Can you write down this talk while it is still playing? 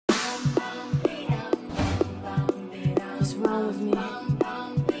of me.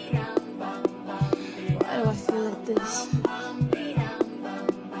 Why do I feel like this? I'm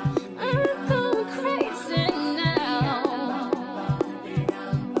going crazy now.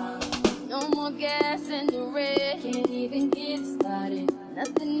 No more gas in the red. Can't even get started.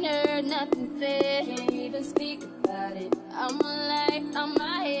 Nothing heard, nothing said. Can't even speak about it. I'm alive, on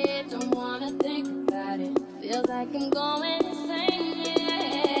my head. Don't wanna think about it. Feels like I'm going insane,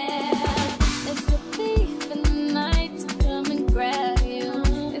 yeah. It's a thief in the night to come and grab you.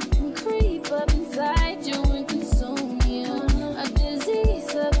 It can creep up inside you and consume you. A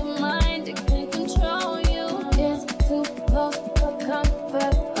disease of the mind, it can control you. It's too close for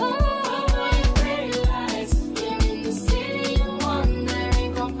comfort.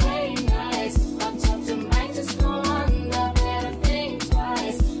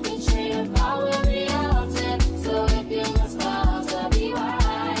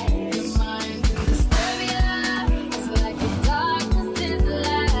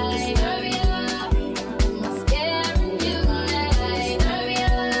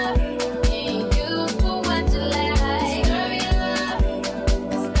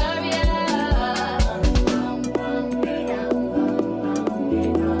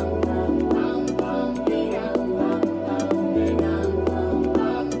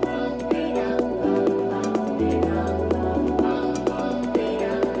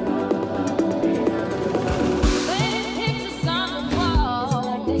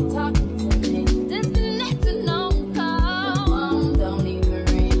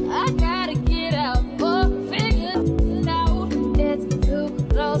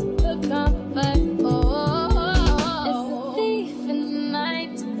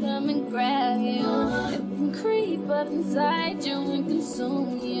 Inside you and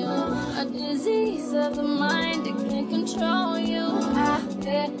consume you. A disease of the mind, it can control you. I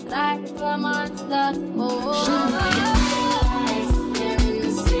feel like a monster. You're in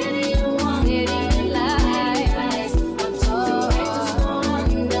the city of one, city of lies. I'm so just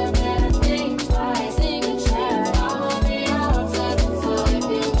going to better think twice. Think and try. Follow me outside, so if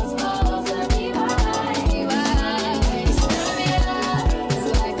you must follow, so be wise. Stir me up, it's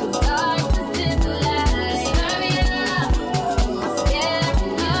like a darkness in the light.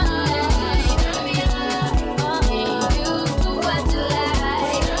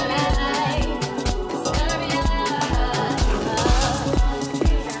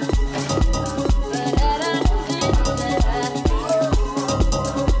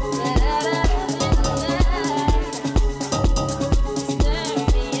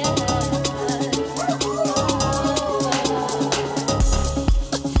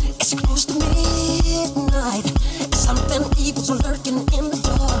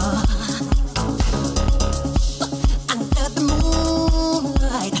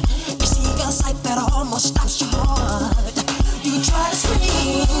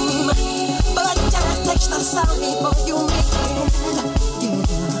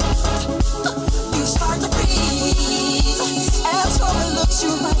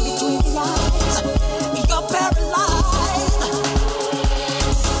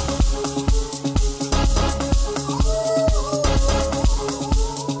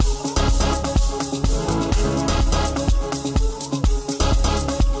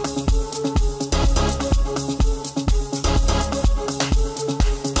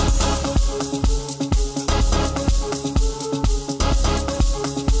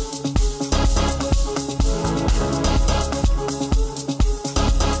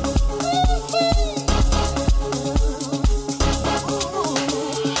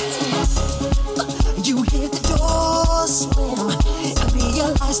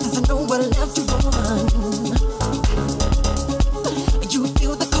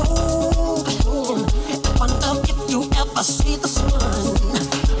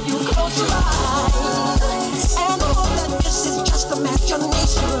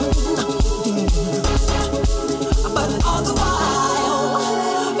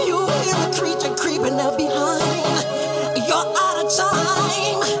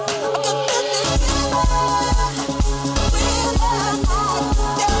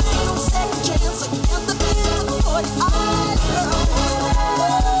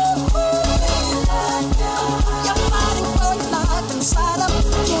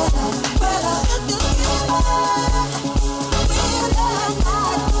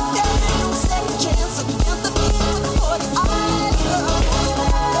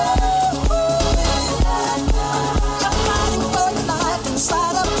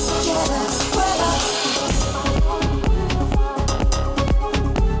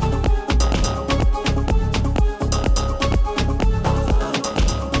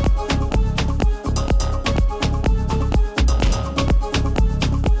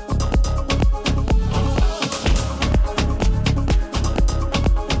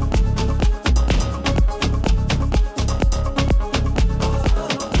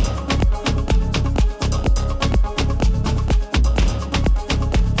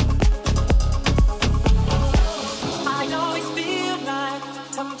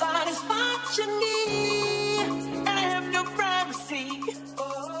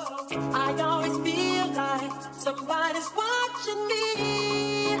 I always feel like somebody's watching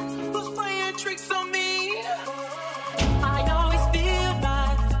me, who's playing tricks on me. I always feel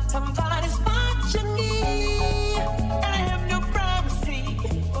like somebody's watching me, and I have no privacy.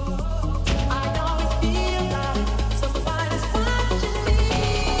 I always feel like somebody's watching me.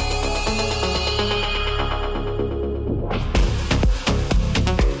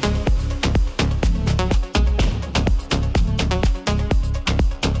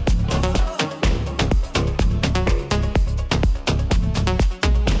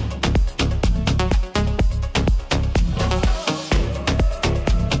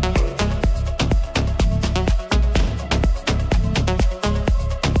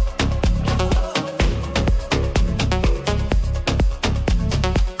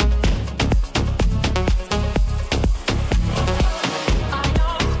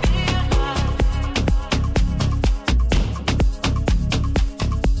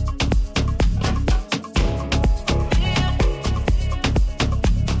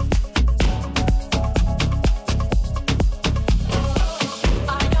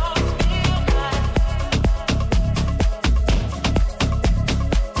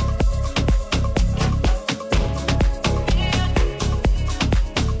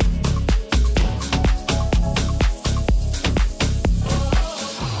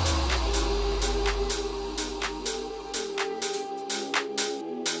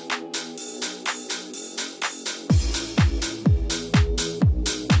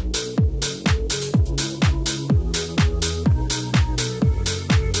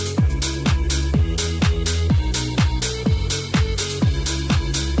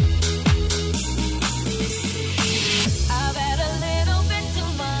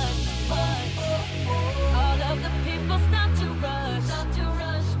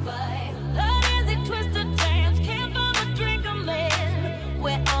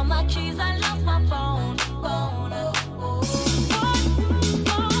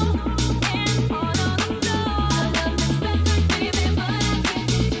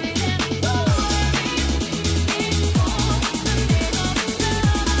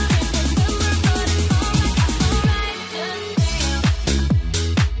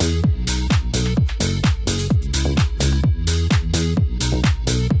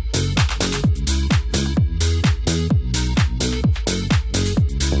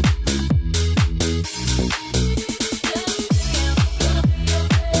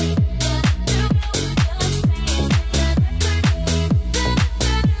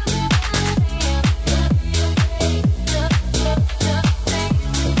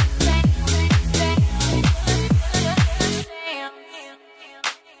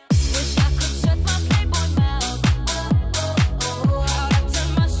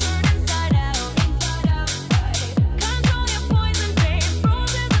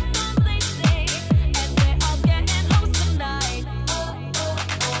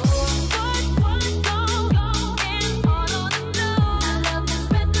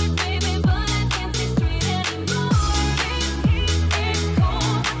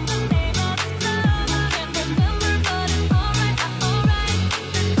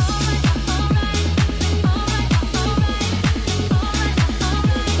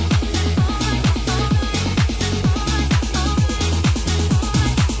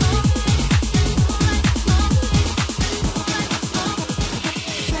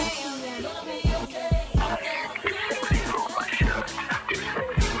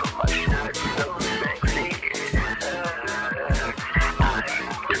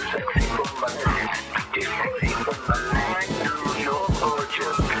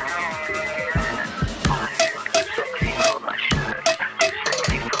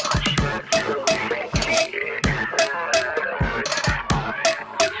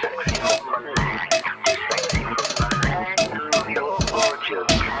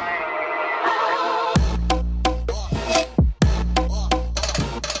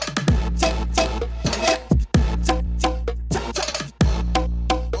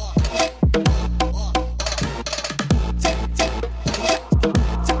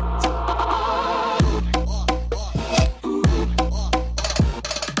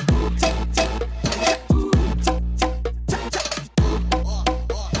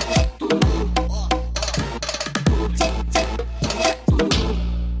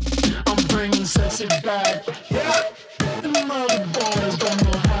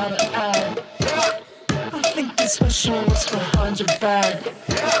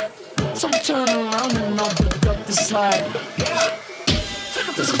 So turn around and I'll pick up the slack.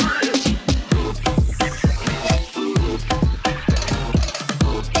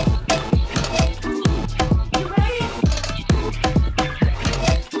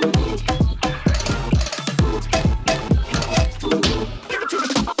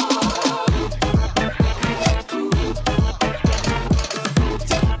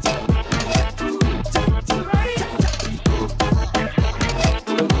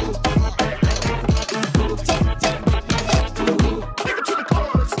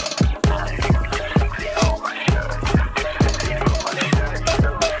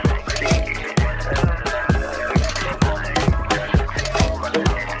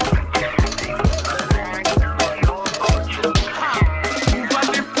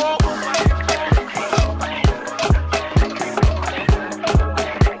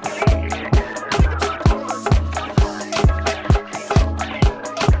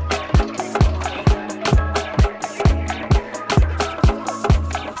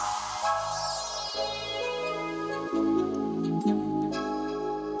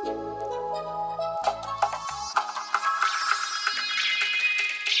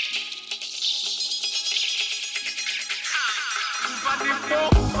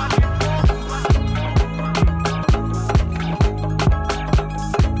 body,